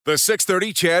The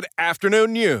 6:30 CHED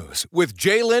Afternoon News with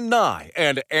Jaylen Nye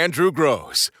and Andrew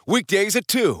Gross. Weekdays at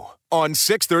 2 on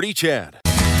 6:30 CHED.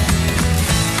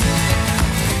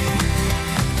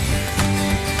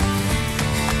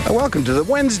 Welcome to the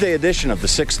Wednesday edition of the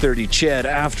 6:30 CHED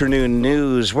Afternoon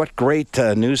News. What great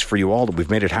news for you all that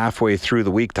we've made it halfway through the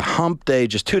week to Hump Day.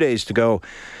 Just 2 days to go,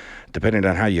 depending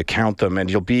on how you count them, and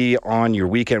you'll be on your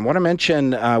weekend. I want to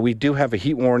mention we do have a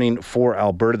heat warning for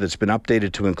Alberta that's been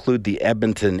updated to include the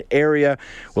Edmonton area.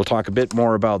 We'll talk a bit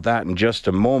more about that in just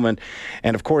a moment.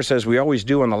 And of course, as we always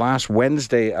do on the last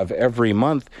Wednesday of every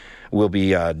month, we'll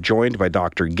be joined by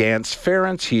Dr. Gance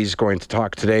Ference. He's going to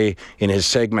talk today in his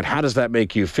segment, How Does That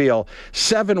Make You Feel?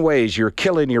 7 ways you're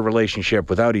killing your relationship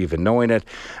without even knowing it.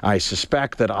 I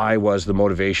suspect that I was the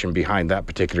motivation behind that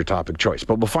particular topic choice,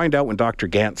 but we'll find out when Dr.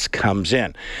 Gance comes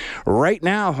in. Right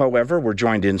now, however, we're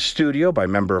joined in studio by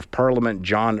Member of Parliament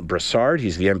John Brassard.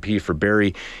 He's the MP for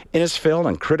Barrie Innisfil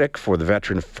and critic for the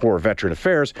Veteran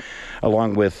Affairs,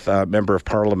 along with Member of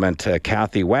Parliament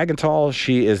Kathy Wagenthal.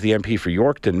 She is the MP for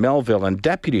Yorkton Melville and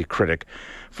Deputy Critic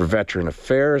for Veteran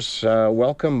Affairs.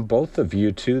 Welcome, both of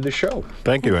you, to the show.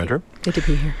 Thank you, Andrew. Good to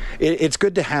be here. It's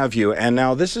good to have you. And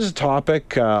now this is a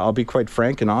topic, I'll be quite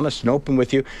frank and honest and open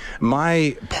with you.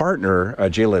 My partner,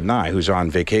 Jaylen Nye, who's on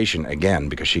vacation again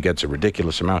because she gets a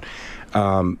ridiculous amount,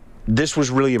 this was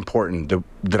really important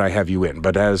that I have you in.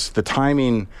 But as the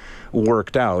timing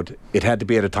worked out, it had to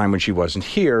be at a time when she wasn't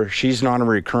here. She's an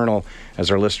honorary colonel,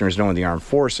 as our listeners know, in the armed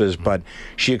forces, but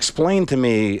she explained to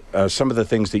me some of the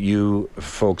things that you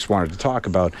folks wanted to talk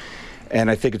about, and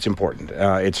I think it's important.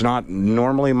 It's not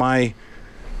normally my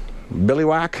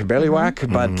bailiwick,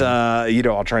 but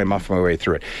I'll try and muffle my way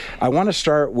through it. I want to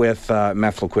start with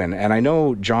mefloquine, and I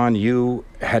know, John, you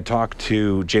had talked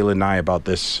to Jaylen Nye about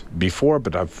this before,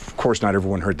 but of course not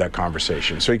everyone heard that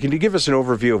conversation. So can you give us an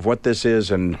overview of what this is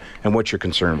and what you're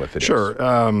concerned with it? Sure.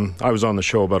 I was on the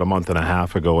show about a month and a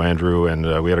half ago, Andrew,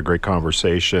 and we had a great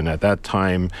conversation. At that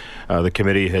time, the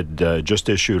committee had just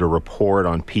issued a report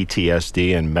on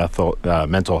PTSD and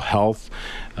mental health.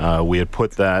 We had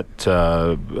put that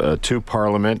to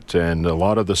Parliament, and a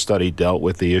lot of the study dealt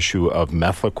with the issue of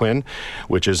mefloquine,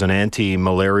 which is an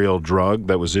anti-malarial drug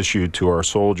that was issued to our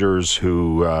soldiers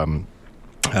who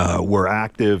were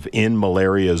active in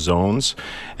malaria zones,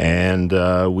 and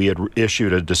we had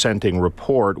issued a dissenting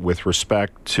report with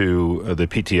respect to the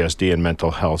PTSD and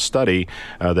mental health study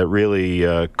that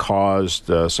really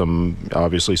caused some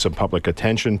public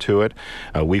attention to it.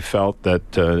 We felt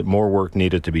that more work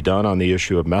needed to be done on the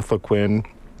issue of mefloquine,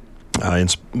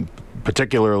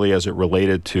 particularly as it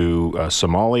related to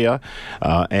Somalia,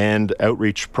 and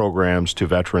outreach programs to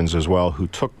veterans as well who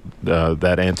took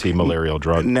that anti-malarial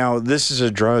drug. Now, this is a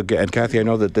drug, and Kathy, I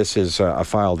know that this is a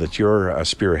file that you're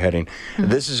spearheading. Mm-hmm.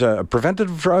 This is a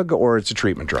preventative drug or it's a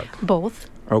treatment drug? Both.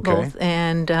 Okay. Both,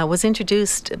 and was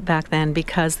introduced back then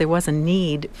because there was a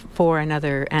need for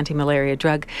another anti-malaria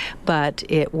drug, but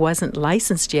it wasn't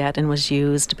licensed yet and was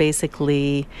used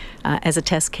basically as a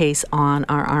test case on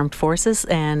our armed forces,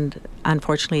 and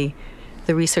unfortunately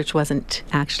the research wasn't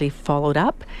actually followed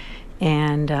up,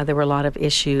 and there were a lot of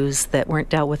issues that weren't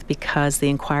dealt with because the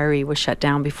inquiry was shut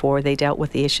down before they dealt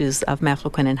with the issues of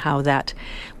mefloquine and how that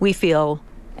we feel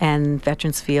and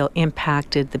veterans feel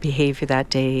impacted the behavior that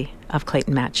day of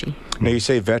Clayton Matchey. Now, you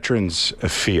say veterans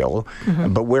feel,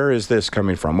 but where is this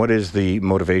coming from? What is the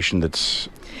motivation that's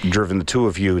driven the two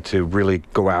of you to really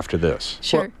go after this?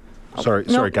 Sure. Sorry,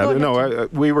 Kathy. No,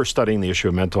 we were studying the issue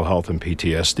of mental health and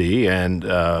PTSD, and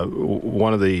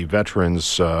one of the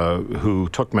veterans who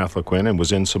took mefloquine and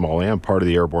was in Somalia and part of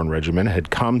the Airborne Regiment had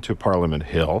come to Parliament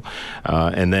Hill,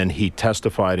 and then he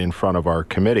testified in front of our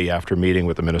committee after meeting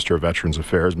with the Minister of Veterans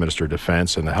Affairs, Minister of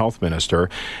Defence, and the Health Minister.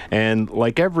 And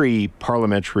like every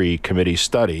parliamentary committee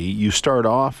study, you start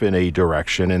off in a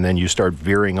direction and then you start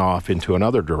veering off into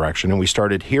another direction, and we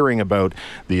started hearing about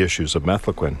the issues of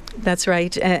mefloquine. That's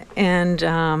right. And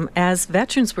as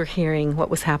veterans were hearing what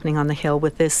was happening on the Hill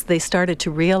with this, they started to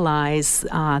realize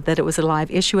that it was a live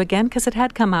issue again, because it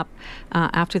had come up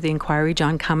after the inquiry.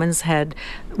 John Cummins had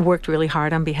worked really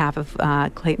hard on behalf of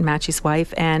Clayton Matchey's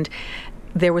wife, and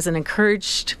there was an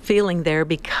encouraged feeling there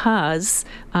because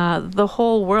the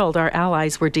whole world, our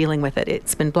allies, were dealing with it.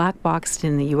 It's been black boxed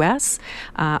in the U.S.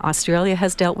 Australia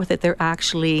has dealt with it. They're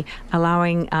actually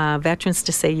allowing veterans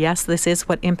to say, yes, this is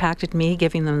what impacted me,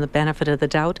 giving them the benefit of the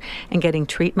doubt and getting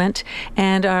treatment.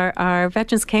 And our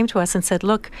veterans came to us and said,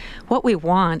 look, what we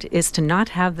want is to not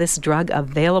have this drug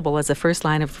available as a first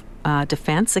line of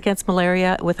defense against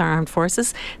malaria with our armed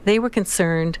forces. They were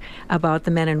concerned about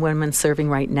the men and women serving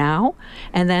right now.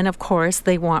 And then, of course,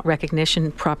 they want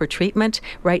recognition, proper treatment.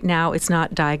 Right now, it's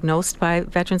not diagnosed by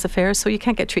Veterans Affairs, so you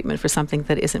can't get treatment for something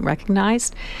that isn't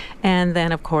recognized. And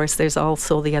then, of course, there's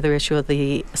also the other issue of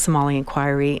the Somali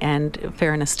inquiry and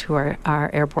fairness to our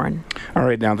airborne. All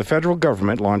right, now the federal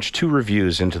government launched 2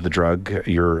 reviews into the drug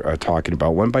you're talking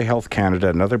about, one by Health Canada,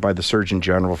 another by the Surgeon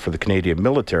General for the Canadian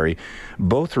military.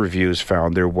 Both reviews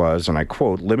found there was, and I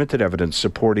quote, limited evidence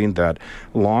supporting that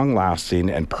long-lasting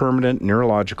and permanent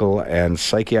neurological and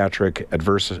psychiatric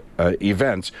adverse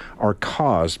events are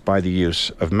caused by the use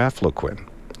of mefloquine.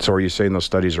 So are you saying those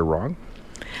studies are wrong?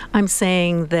 I'm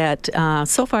saying that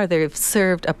so far they've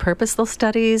served a purpose, those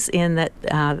studies, in that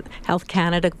Health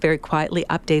Canada very quietly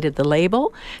updated the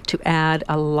label to add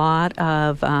a lot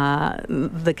of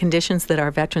the conditions that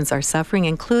our veterans are suffering,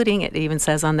 including, it even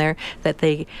says on there, that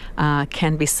they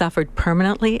can be suffered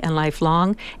permanently and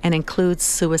lifelong, and includes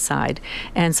suicide.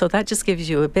 And so that just gives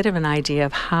you a bit of an idea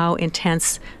of how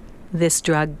intense this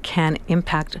drug can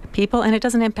impact people, and it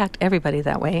doesn't impact everybody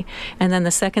that way. And then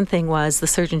the second thing was the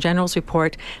Surgeon General's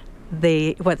report.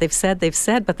 What they've said,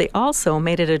 but they also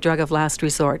made it a drug of last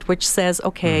resort, which says,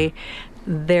 okay,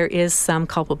 there is some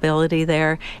culpability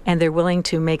there, and they're willing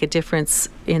to make a difference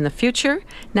in the future.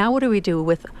 Now what do we do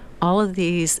with all of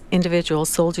these individuals,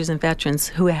 soldiers and veterans,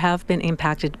 who have been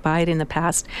impacted by it in the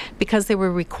past because they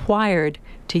were required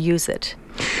to use it?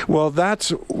 Well, that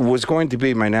was going to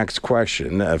be my next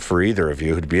question for either of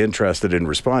you who'd be interested in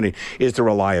responding. Is there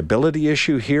a liability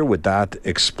issue here? Would that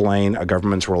explain a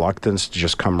government's reluctance to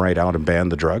just come right out and ban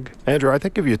the drug? Andrew, I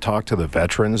think if you talk to the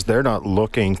veterans, they're not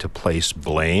looking to place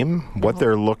blame. What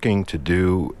they're looking to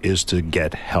do is to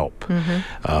get help.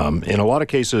 In a lot of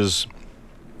cases,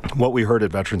 what we heard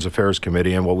at Veterans Affairs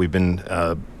Committee and what we've been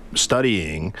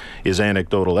studying is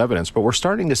anecdotal evidence, but we're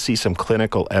starting to see some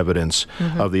clinical evidence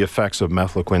of the effects of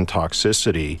mefloquine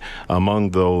toxicity among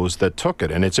those that took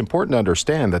it. And it's important to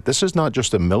understand that this is not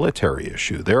just a military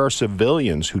issue. There are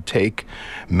civilians who take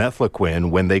mefloquine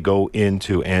when they go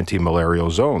into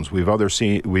anti-malarial zones. We've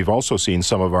also seen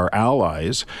some of our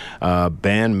allies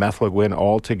ban mefloquine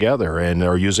altogether and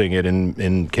are using it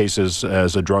in cases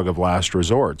as a drug of last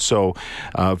resort. So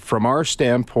from our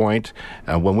standpoint,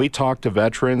 when we talk to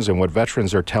veterans, and what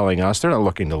veterans are telling us, they're not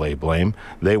looking to lay blame.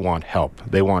 They want help.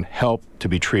 They want help to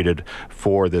be treated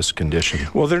for this condition.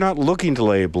 Well, they're not looking to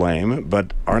lay blame,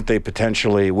 but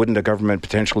wouldn't a government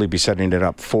potentially be setting it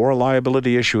up for a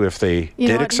liability issue if they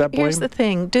did accept blame? Here's the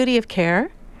thing. Duty of care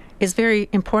is very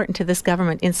important to this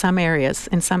government in some areas,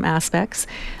 in some aspects.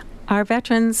 Our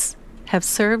veterans have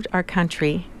served our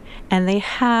country, and they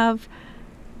have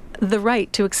the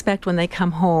right to expect when they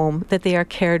come home that they are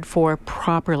cared for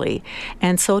properly.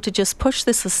 And so to just push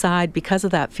this aside because of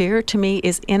that fear, to me,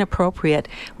 is inappropriate.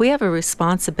 We have a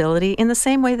responsibility in the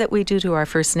same way that we do to our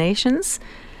First Nations.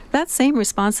 That same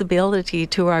responsibility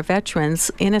to our veterans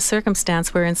in a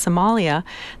circumstance where in Somalia,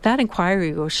 that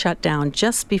inquiry was shut down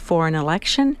just before an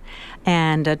election,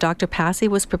 and Dr. Passy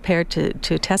was prepared to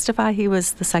testify. He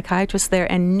was the psychiatrist there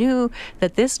and knew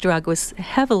that this drug was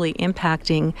heavily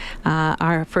impacting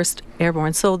our 1st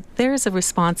Airborne. So there's a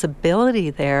responsibility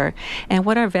there, and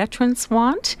what our veterans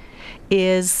want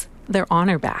is their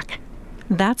honor back.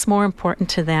 That's more important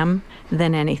to them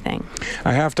than anything.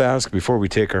 I have to ask before we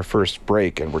take our first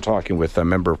break, and we're talking with a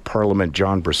Member of Parliament,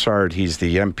 John Brassard. He's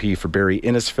the MP for Barrie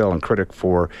Innisfil and critic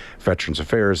for Veterans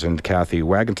Affairs, and Kathy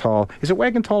Wagenthal. Is it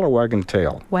Wagenthal or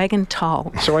Wagentail?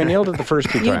 Wagenthal. So I nailed it the first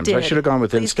 2 times. Did. I should have gone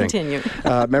with Please instinct. Continue.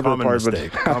 Member of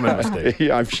Parliament. Common mistake.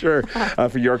 Yeah, I'm sure.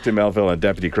 For Yorkton Melville and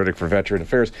Deputy Critic for Veteran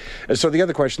Affairs. So the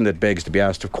other question that begs to be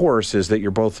asked, of course, is that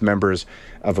you're both members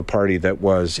of a party that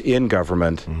was in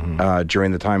government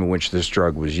during the time in which this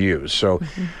drug was used. So,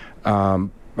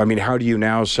 I mean, how do you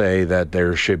now say that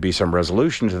there should be some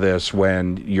resolution to this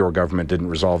when your government didn't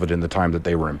resolve it in the time that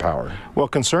they were in power? Well,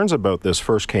 concerns about this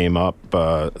first came up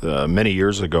many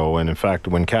years ago, and in fact,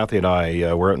 when Kathy and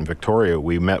I were out in Victoria,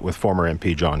 we met with former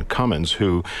MP John Cummins,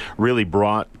 who really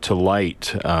brought to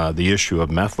light the issue of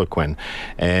mefloquine.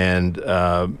 And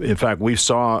in fact, we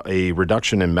saw a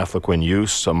reduction in mefloquine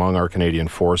use among our Canadian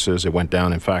forces. It went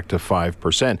down, in fact, to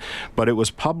 5%. But it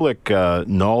was public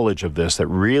knowledge of this that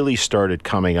really started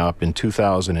coming up in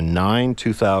 2009,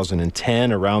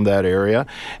 2010, around that area.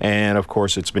 And of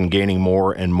course, it's been gaining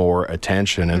more and more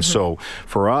attention. And so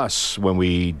for us, when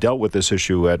we dealt with this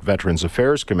issue at Veterans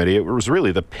Affairs Committee, it was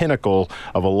really the pinnacle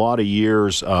of a lot of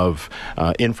years of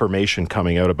information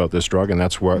coming out about this drug. And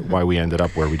that's why we ended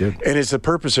up where we did. And is the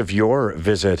purpose of your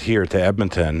visit here to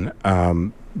Edmonton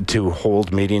to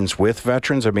hold meetings with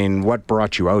veterans? I mean, what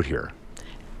brought you out here?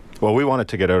 Well, we wanted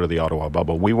to get out of the Ottawa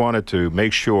bubble. We wanted to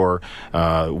make sure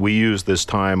we use this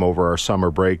time over our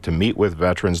summer break to meet with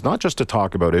veterans, not just to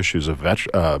talk about issues of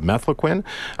methloquine.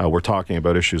 We're talking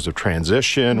about issues of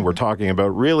transition. We're talking about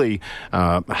really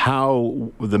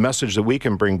how the message that we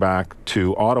can bring back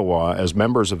to Ottawa as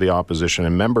members of the opposition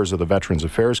and members of the Veterans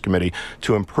Affairs Committee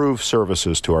to improve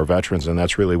services to our veterans, and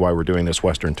that's really why we're doing this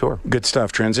Western tour. Good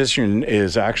stuff. Transition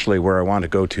is actually where I want to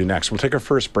go to next. We'll take our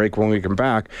first break. When we come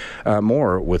back,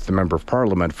 more with the Member of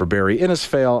Parliament for Barrie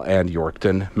Innisfail and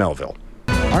Yorkton Melville.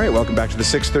 All right, welcome back to the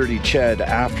 6:30 CHED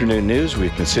Afternoon News.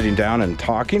 We've been sitting down and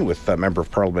talking with Member of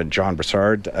Parliament John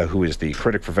Brassard, who is the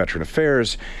critic for Veteran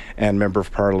Affairs, and Member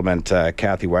of Parliament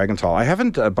Kathy Wagenthal. I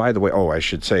haven't, by the way, I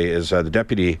should say, is the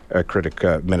Deputy Critic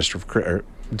Minister for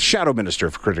Shadow Minister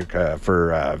for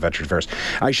Veteran Affairs.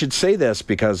 I should say this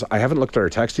because I haven't looked at our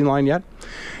texting line yet,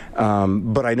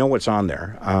 but I know what's on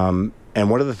there. And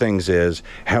one of the things is,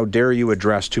 how dare you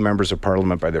address two members of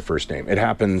Parliament by their first name? It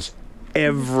happens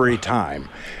every time.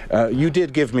 You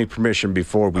did give me permission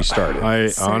before we started.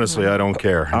 Honestly, I don't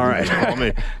care. All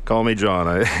right. Call me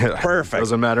John. Perfect.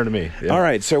 Doesn't matter to me. Yeah. All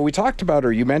right. So we talked about,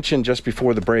 or you mentioned just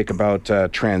before the break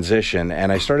about transition,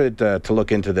 and I started to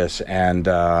look into this, and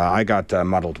I got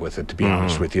muddled with it, to be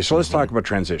honest with you. So let's talk about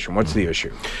transition. What's the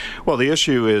issue? Well, the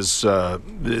issue is the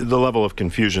level of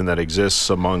confusion that exists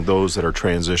among those that are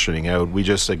transitioning out. We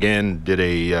just, again, did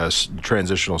a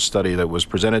transitional study that was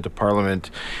presented to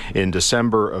Parliament in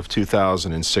December of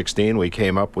 2016. We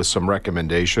came up with some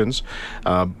recommendations,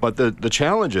 but the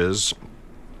challenges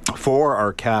for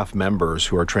our CAF members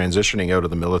who are transitioning out of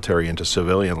the military into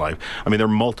civilian life, I mean, there are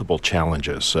multiple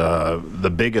challenges.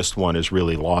 The biggest one is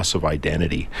really loss of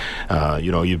identity.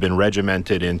 You've been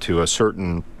regimented into a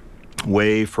certain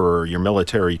way for your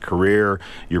military career.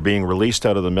 You're being released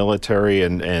out of the military,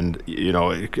 and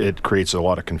it creates a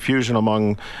lot of confusion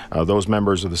among those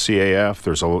members of the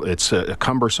CAF. It's a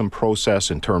cumbersome process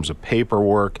in terms of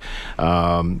paperwork.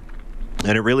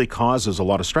 And it really causes a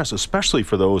lot of stress, especially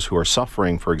for those who are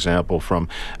suffering, for example, from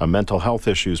mental health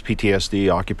issues, PTSD,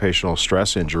 occupational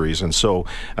stress injuries. And so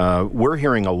we're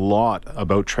hearing a lot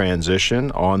about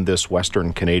transition on this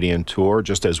Western Canadian tour,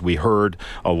 just as we heard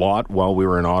a lot while we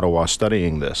were in Ottawa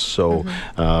studying this. So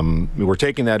we're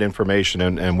taking that information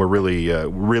and we're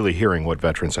really hearing what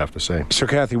veterans have to say. So,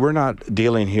 Kathy, we're not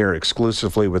dealing here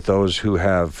exclusively with those who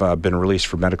have been released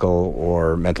for medical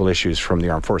or mental issues from the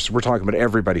armed forces. We're talking about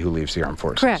everybody who leaves the armed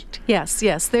forces. Correct.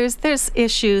 Yes. There's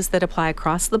issues that apply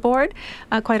across the board.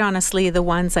 Quite honestly, the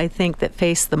ones I think that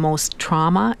face the most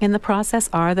trauma in the process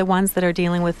are the ones that are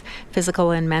dealing with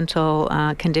physical and mental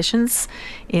conditions,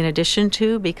 in addition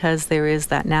to, because there is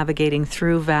that navigating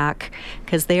through VAC,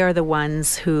 because they are the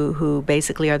ones who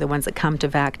basically are the ones that come to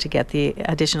VAC to get the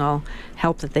additional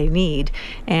help that they need.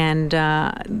 And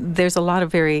there's a lot of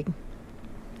very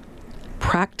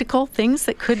practical things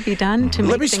that could be done to make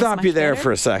Let me things stop much you there better.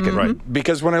 for a second, right?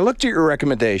 Because when I looked at your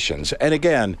recommendations, and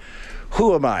again,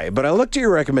 who am I? But I looked at your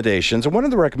recommendations, and one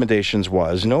of the recommendations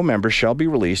was no member shall be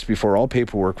released before all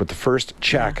paperwork with the first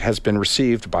check has been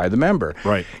received by the member.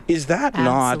 Right. Is that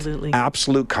Absolutely. not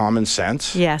absolute common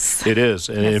sense? Yes. It is.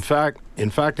 And Yes. in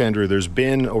fact, Andrew, there's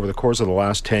been, over the course of the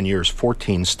last 10 years,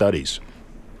 14 studies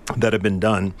that have been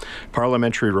done,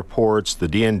 parliamentary reports, the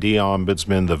DND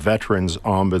Ombudsman, the Veterans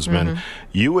Ombudsman.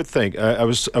 You would think, I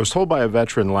was told by a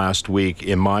veteran last week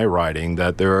in my riding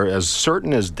that they're as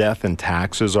certain as death and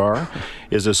taxes are,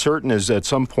 is as certain as at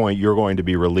some point you're going to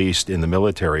be released in the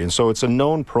military. And so it's a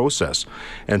known process.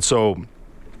 And so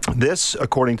this,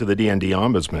 according to the DND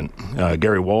Ombudsman,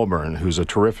 Gary Walburn, who's a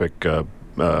terrific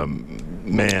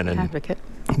man and Advocate.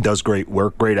 does great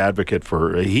work, great advocate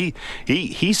for, he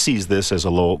sees this as a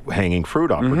low-hanging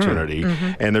fruit opportunity.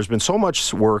 And there's been so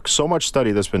much work, so much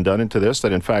study that's been done into this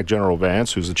that, in fact, General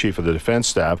Vance, who's the chief of the defense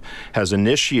staff, has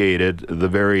initiated the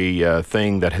very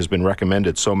thing that has been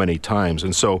recommended so many times.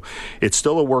 And so it's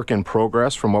still a work in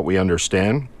progress from what we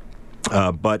understand.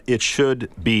 But it should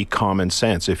be common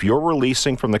sense. If you're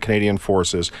releasing from the Canadian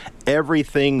Forces,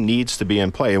 everything needs to be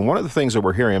in play. And one of the things that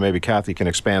we're hearing, and maybe Kathy can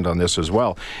expand on this as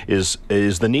well, is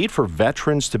the need for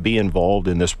veterans to be involved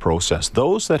in this process.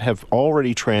 Those that have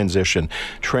already transitioned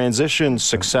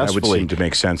successfully. That would seem to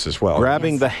make sense as well.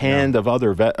 Grabbing the hand of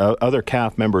other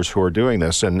CAF members who are doing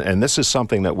this. And this is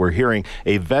something that we're hearing,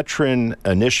 a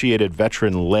veteran-initiated,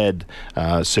 veteran-led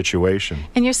situation.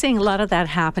 And you're seeing a lot of that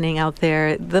happening out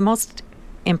there. The most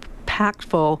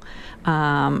impactful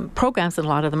programs, and a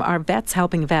lot of them are vets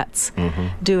helping vets,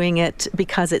 doing it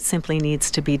because it simply needs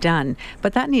to be done.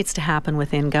 But that needs to happen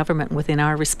within government, within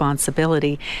our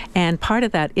responsibility. And part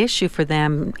of that issue for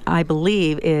them, I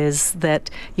believe, is that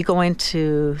you go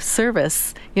into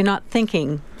service, you're not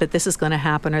thinking that this is going to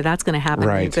happen or that's going to happen,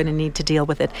 Right. and you're going to need to deal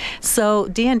with it. So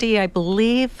D&D, I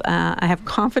believe, I have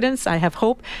confidence, I have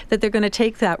hope that they're going to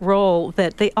take that role,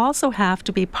 that they also have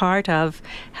to be part of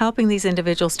helping these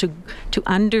individuals to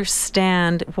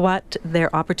understand what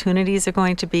their opportunities are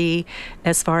going to be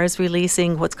as far as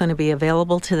releasing, what's going to be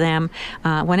available to them.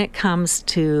 When it comes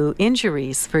to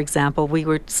injuries, for example, we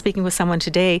were speaking with someone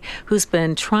today who's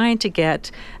been trying to get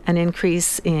an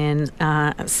increase in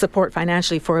support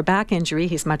financially for a back injury.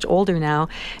 He's much older now.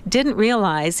 Didn't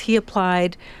realize he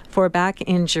applied for a back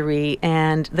injury,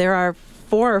 and there are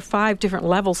 4 or 5 different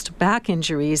levels to back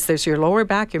injuries. There's your lower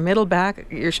back, your middle back,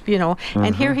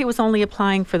 and here he was only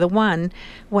applying for the one,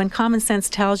 when common sense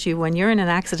tells you when you're in an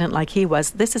accident like he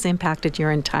was, this has impacted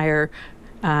your entire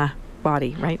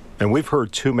body, right? And we've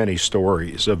heard too many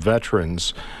stories of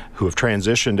veterans who have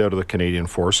transitioned out of the Canadian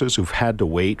Forces who've had to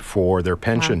wait for their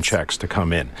pension checks to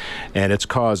come in. And it's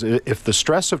caused, if the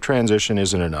stress of transition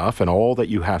isn't enough and all that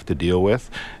you have to deal with,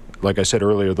 like I said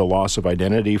earlier, the loss of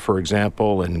identity, for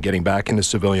example, and getting back into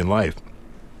civilian life,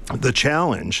 the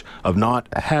challenge of not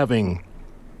having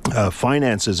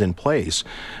finances in place.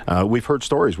 We've heard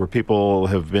stories where people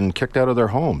have been kicked out of their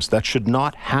homes. That should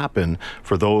not happen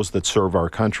for those that serve our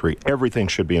country. Everything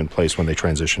should be in place when they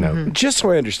transition out. Just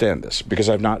so I understand this, because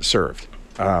I've not served,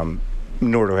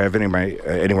 nor do I have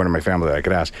anyone in my family that I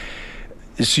could ask.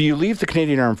 So you leave the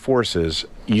Canadian Armed Forces,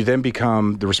 you then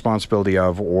become the responsibility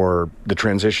of, or the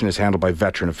transition is handled by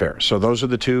Veteran Affairs. So those are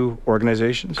the two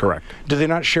organizations? Correct. Do they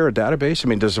not share a database? I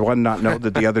mean, does one not know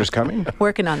that the other's coming?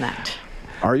 Working on that.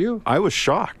 Are you? I was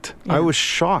shocked. Yeah. I was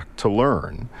shocked to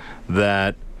learn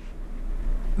that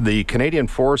the Canadian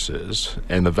Forces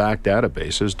and the VAC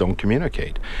databases don't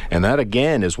communicate. And that,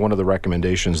 again, is one of the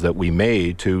recommendations that we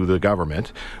made to the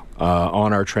government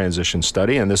on our transition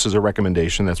study. And this is a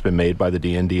recommendation that's been made by the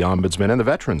D&D Ombudsman and the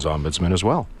Veterans Ombudsman as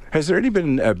well. Has there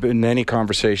been any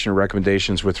conversation or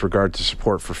recommendations with regard to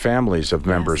support for families of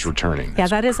members returning? Yeah,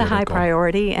 that is a high critical.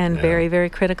 priority and very, very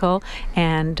critical.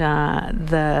 And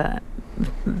the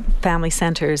family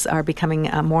centers are becoming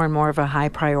more and more of a high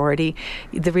priority.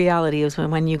 The reality is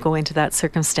when you go into that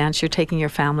circumstance, you're taking your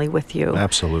family with you.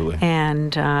 Absolutely.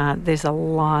 And there's a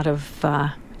lot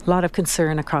of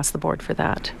concern across the board for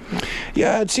that.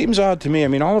 Yeah, it seems odd to me. I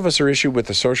mean, all of us are issued with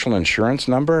a social insurance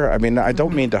number. I mean, I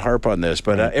don't mean to harp on this,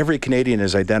 but every Canadian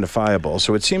is identifiable.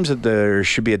 So it seems that there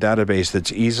should be a database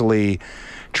that's easily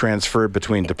transferred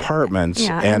between departments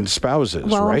and spouses,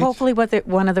 well, right? Hopefully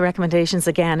one of the recommendations,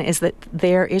 again, is that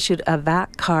they're issued a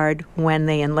VAC card when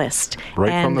they enlist.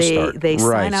 Right and from the start. They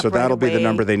sign up so that'll right be the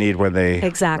number they need when they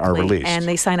are released. And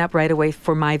they sign up right away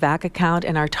for My VAC account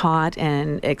and are taught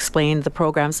and explained the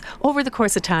programs over the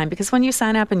course of time. Because when you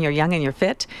sign up and you're young and you're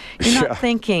fit, you're not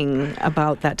thinking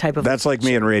about that type of... That's like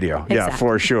me in radio. Exactly. Yeah,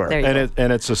 for sure. There you go.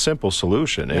 And it's a simple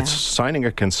solution. Yeah. It's signing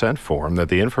a consent form that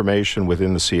the information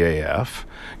within the CAF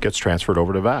gets transferred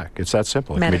over to VAC. It's that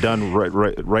simple. It can be done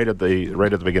right at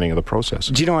the beginning of the process.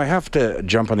 Do you know, I have to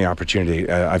jump on the opportunity.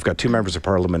 I've got 2 members of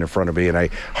Parliament in front of me, and I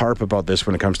harp about this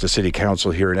when it comes to City Council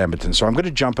here in Edmonton. So I'm going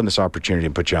to jump on this opportunity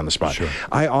and put you on the spot. Sure.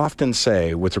 I often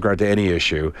say, with regard to any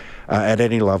issue, at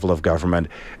any level of government,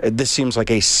 this seems like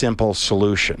a simple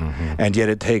solution, and yet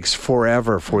it takes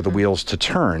forever for the wheels to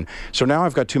turn. So now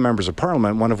I've got 2 members of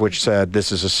Parliament, one of which said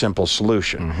this is a simple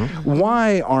solution.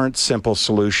 Why aren't simple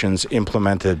solutions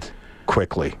implemented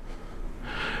quickly?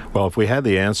 Well, if we had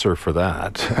the answer for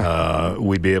that,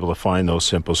 we'd be able to find those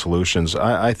simple solutions.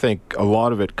 I think a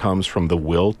lot of it comes from the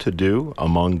will to do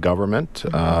among government,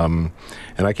 and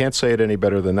I can't say it any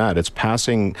better than that. It's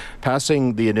passing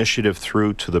the initiative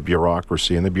through to the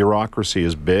bureaucracy, and the bureaucracy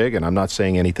is big, and I'm not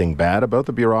saying anything bad about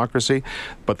the bureaucracy,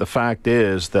 but the fact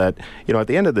is that, at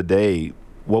the end of the day,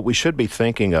 what we should be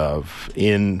thinking of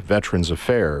in Veterans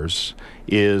Affairs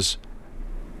is,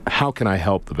 how can I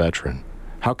help the veteran?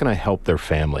 How can I help their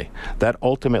family? That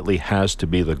ultimately has to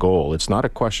be the goal. It's not a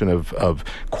question of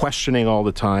questioning all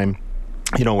the time.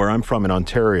 Where I'm from in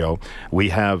Ontario, we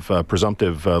have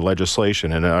presumptive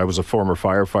legislation, and I was a former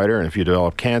firefighter, and if you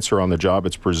develop cancer on the job,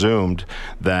 it's presumed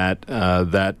that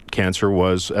that cancer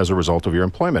was as a result of your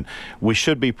employment. We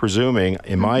should be presuming,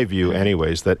 in my view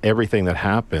anyways, that everything that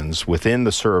happens within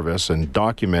the service and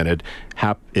documented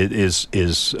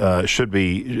should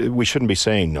be, we shouldn't be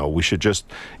saying no. We should just,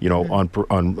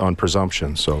 on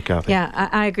presumption. So, Kathy. Yeah,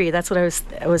 I agree. That's what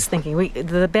I was thinking.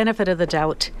 The benefit of the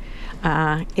doubt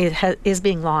is is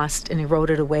being lost and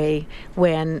eroded away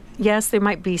when, yes, there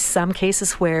might be some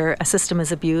cases where a system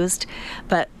is abused,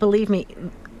 but believe me,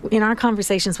 in our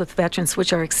conversations with veterans,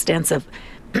 which are extensive,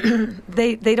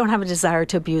 they don't have a desire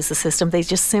to abuse the system. They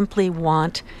just simply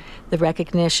want the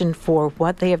recognition for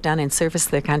what they have done in service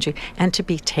to their country and to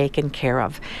be taken care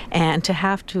of. And to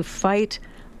have to fight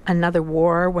another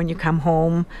war when you come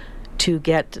home to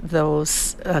get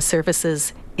those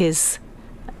services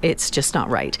it's just not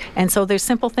right. And so there's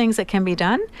simple things that can be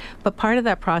done, but part of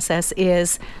that process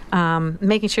is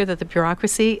making sure that the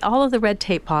bureaucracy, all of the red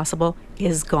tape possible,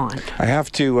 is gone. I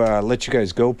have to let you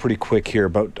guys go pretty quick here,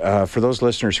 but for those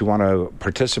listeners who want to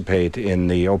participate in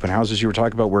the open houses you were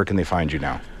talking about, where can they find you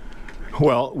now?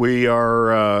 Well, we've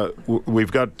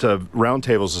got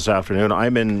roundtables this afternoon.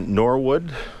 I'm in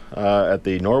Norwood. At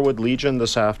the Norwood Legion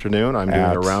this afternoon. I'm doing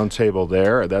a roundtable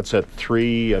there. That's at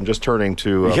 3. I'm just turning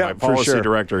to my policy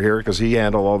director here because he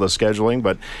handled all the scheduling,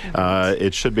 but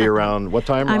it should be around what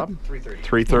time, Rob? 3:30.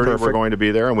 3:30 we're going to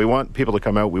be there, and we want people to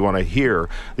come out. We want to hear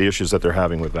the issues that they're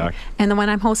having with VAC. And the one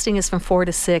I'm hosting is from 4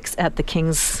 to 6 at the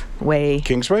Kingsway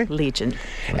Legion.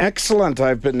 Excellent.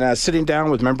 I've been sitting down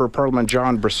with Member of Parliament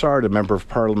John Brassard and Member of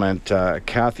Parliament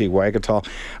Kathy Wagatal.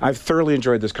 I've thoroughly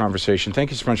enjoyed this conversation.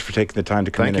 Thank you so much for taking the time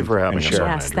to come in. Thank you for having us.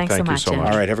 Yes, thanks so much.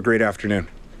 All right, have a great afternoon.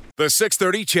 The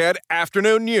 6:30 CHED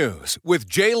Afternoon News with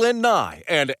Jaylen Nye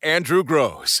and Andrew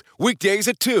Gross. Weekdays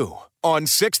at 2 on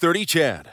 6:30 CHED.